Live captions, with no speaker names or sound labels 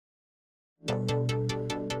You're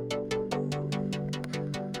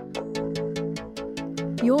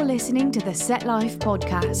listening to the Set Life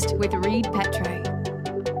podcast with Reed Petro,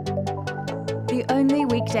 the only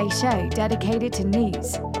weekday show dedicated to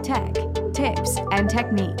news, tech, tips, and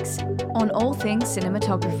techniques on all things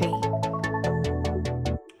cinematography.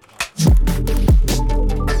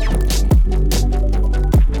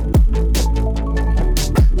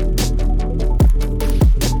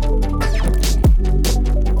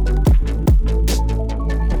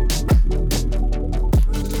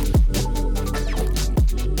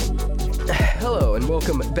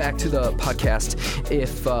 Welcome back to the podcast.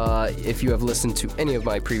 If you have listened to any of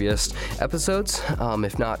my previous episodes,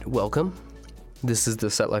 if not, welcome. This is the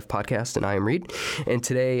Set Life podcast, and I am Reed. And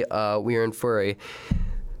today we are in for a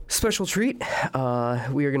special treat.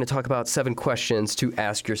 We are going to talk about 7 questions to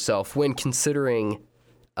ask yourself when considering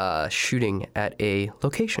shooting at a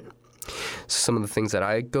location. Some of the things that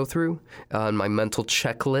I go through on my mental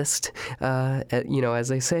checklist, as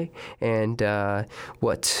they say, and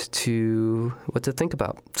what to think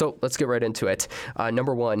about. So let's get right into it.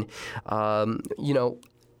 Number one,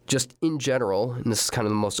 just in general, and this is kind of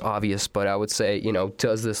the most obvious, but I would say,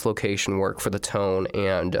 does this location work for the tone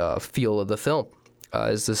and feel of the film?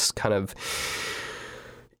 Is this kind of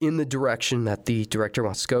in the direction that the director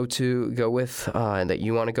wants to go with, and that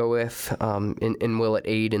you want to go with, and will it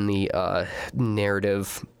aid in the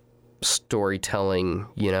narrative storytelling?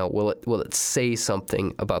 Will it say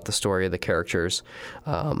something about the story of the characters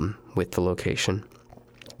with the location?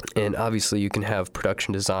 And obviously, you can have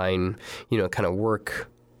production design, kind of work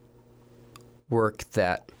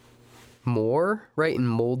that more, right, and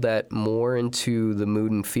mold that more into the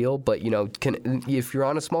mood and feel. But if you're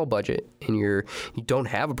on a small budget and you don't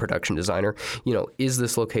have a production designer, is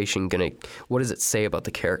this location what does it say about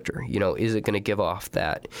the character? Is it gonna give off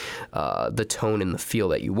that the tone and the feel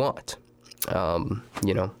that you want? And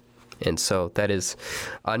so that is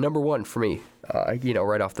number one for me,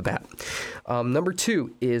 right off the bat. Number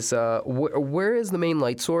two is where is the main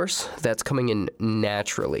light source that's coming in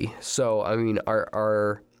naturally? So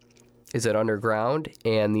is it underground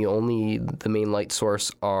and the main light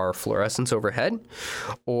source are fluorescents overhead?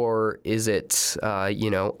 Or is it, on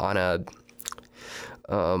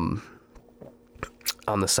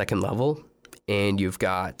the second level and you've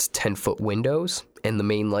got 10-foot windows and the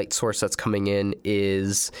main light source that's coming in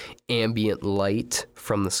is ambient light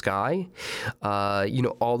from the sky?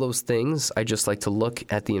 All those things, I just like to look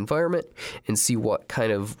at the environment and see what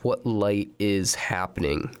light is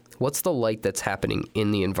happening. What's the light that's happening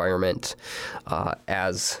in the environment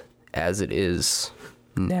as it is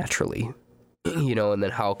naturally? And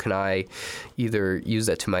then how can I either use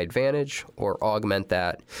that to my advantage or augment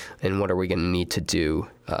that? And what are we going to need to do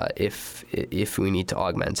if we need to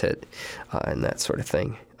augment it and that sort of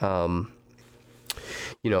thing?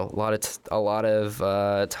 A lot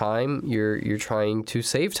of time you're trying to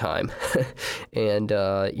save time, and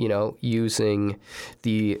using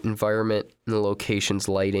the environment and the location's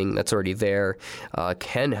lighting that's already there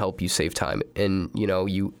can help you save time. And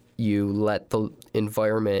you let the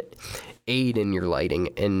environment aid in your lighting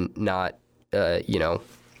and not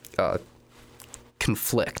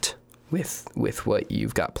conflict with what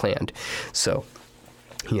you've got planned. So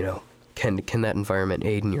can that environment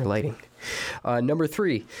aid in your lighting? Number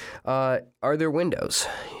 3, are there windows?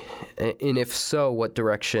 And if so, what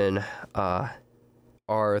direction are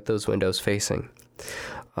those windows facing?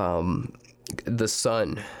 The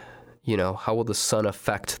sun, how will the sun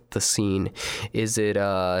affect the scene?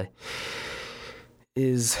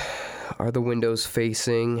 Are the windows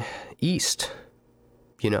facing east?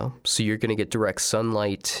 So you're going to get direct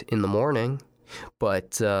sunlight in the morning,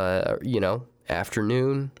 but,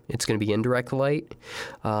 afternoon, it's going to be indirect light,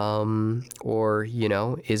 or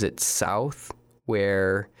is it south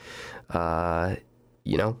where you're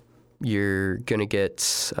going to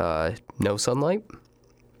get no sunlight,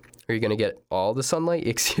 or you're going to get all the sunlight,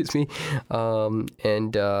 excuse me, and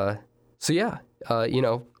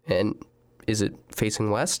is it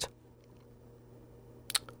facing west?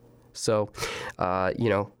 So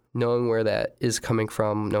knowing where that is coming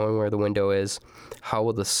from, knowing where the window is, how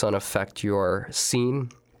will the sun affect your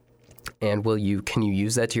scene? And can you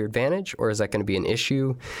use that to your advantage, or is that going to be an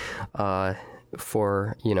issue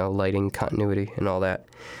for lighting continuity and all that?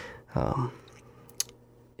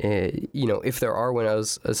 If there are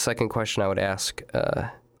windows, a second question I would ask,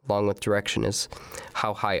 along with direction, is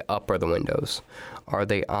how high up are the windows? Are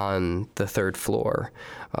they on the 3rd floor?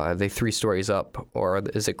 Are they 3 stories up, or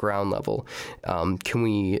is it ground level? Can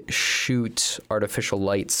we shoot artificial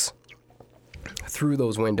lights through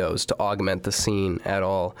those windows to augment the scene at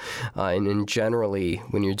all. And then generally,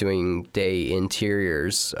 when you're doing day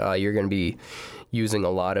interiors, you're going to be using a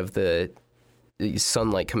lot of the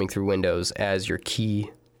sunlight coming through windows as your key,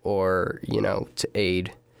 or, to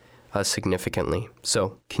aid significantly.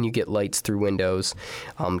 So can you get lights through windows?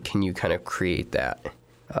 Can you kind of create that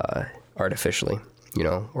artificially,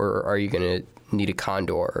 or are you going to need a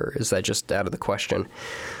condor, or is that just out of the question?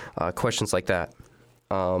 Questions like that.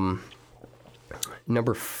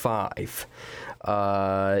 Number 5,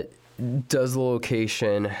 does the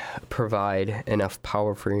location provide enough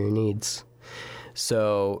power for your needs?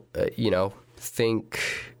 So, think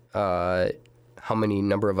how many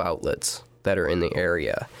number of outlets that are in the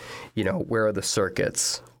area. Where are the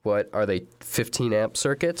circuits? What are they, 15 amp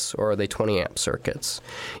circuits, or are they 20 amp circuits?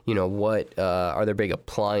 What are there big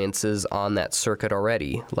appliances on that circuit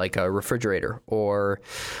already, like a refrigerator or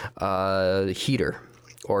a heater,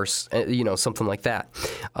 or something like that?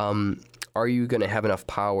 Are you going to have enough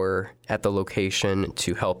power at the location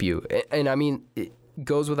to help you? And I mean, it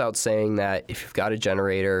goes without saying that if you've got a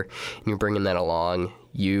generator and you're bringing that along,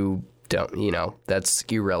 you don't, that's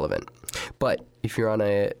irrelevant. But if you're on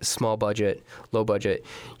a small budget, low budget,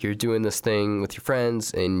 you're doing this thing with your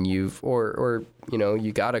friends, and you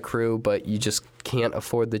got a crew, but you just can't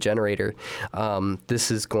afford the generator,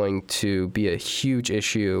 this is going to be a huge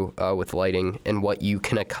issue with lighting and what you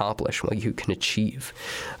can accomplish, what you can achieve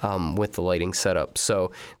with the lighting setup.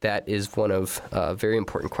 So that is one of very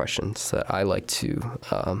important questions that I like to,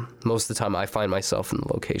 most of the time I find myself in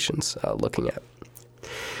the locations looking at.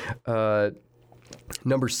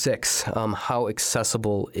 Number 6, how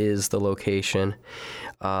accessible is the location?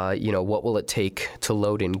 What will it take to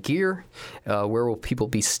load in gear? Where will people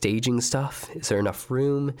be staging stuff? Is there enough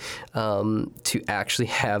room to actually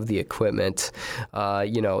have the equipment?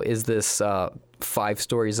 Is this 5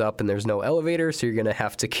 stories up and there's no elevator, so you're going to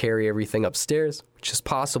have to carry everything upstairs, which is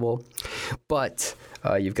possible. But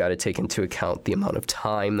you've got to take into account the amount of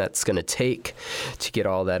time that's going to take to get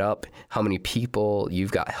all that up, how many people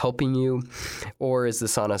you've got helping you, or is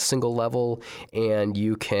this on a single level and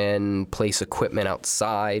you can place equipment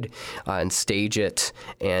outside and stage it,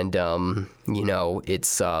 and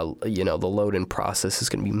it's the load-in process is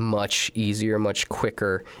going to be much easier, much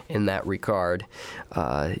quicker in that regard,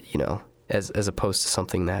 as opposed to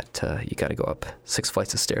something that you got to go up 6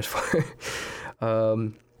 flights of stairs for.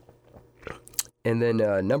 And then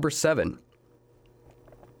number 7,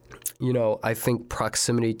 I think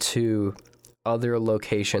proximity to other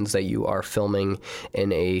locations that you are filming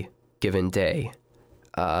in a given day.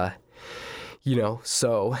 So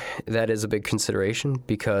that is a big consideration,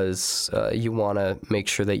 because you want to make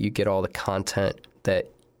sure that you get all the content that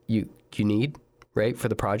you need, right, for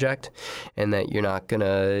the project, and that you're not going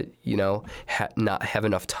to, not have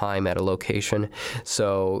enough time at a location.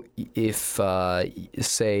 So if,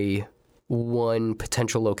 say, one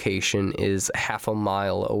potential location is half a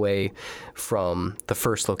mile away from the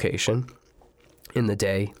first location in the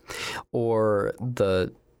day, or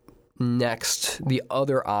the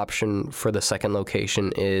other option for the second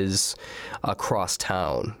location is across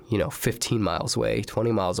town, 15 miles away,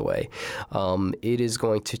 20 miles away, it is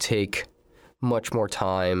going to take much more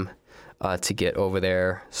time to get over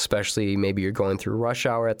there, especially maybe you're going through rush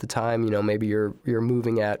hour at the time. Maybe you're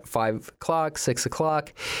moving at 5 o'clock, 6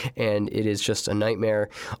 o'clock, and it is just a nightmare.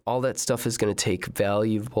 All that stuff is going to take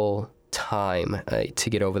valuable time to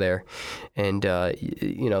get over there, and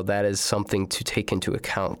that is something to take into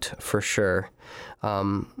account for sure.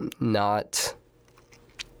 Not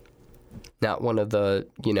one of the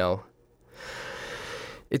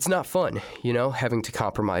it's not fun, having to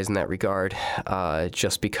compromise in that regard,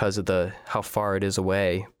 just because of how far it is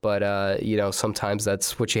away. But sometimes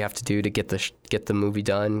that's what you have to do to get the movie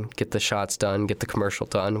done, get the shots done, get the commercial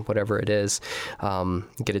done, whatever it is,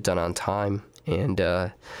 get it done on time, and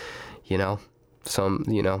that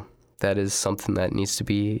is something that needs to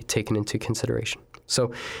be taken into consideration.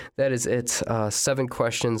 So that is it. 7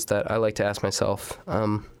 questions that I like to ask myself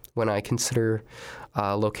when I consider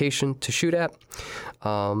location to shoot at.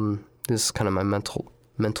 This is kind of my mental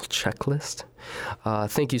checklist.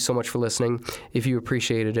 Thank you so much for listening. If you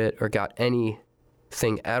appreciated it or got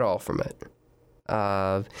anything at all from it,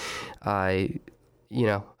 I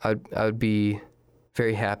would be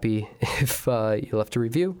very happy if you left a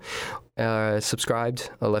review, subscribed,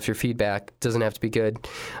 left your feedback. Doesn't have to be good,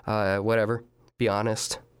 whatever. Be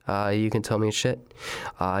honest. You can tell me it's shit.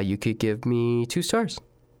 You could give me 2 stars,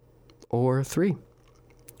 or 3,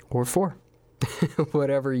 or 4,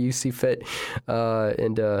 whatever you see fit.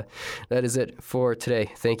 And that is it for today.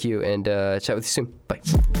 Thank you, and chat with you soon. Bye.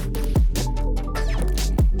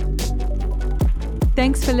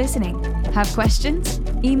 Thanks for listening. Have questions?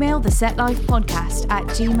 Email the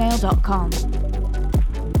setlifepodcast@gmail.com.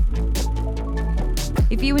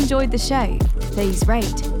 If you enjoyed the show, please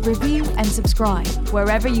rate, review, and subscribe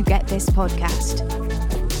wherever you get this podcast.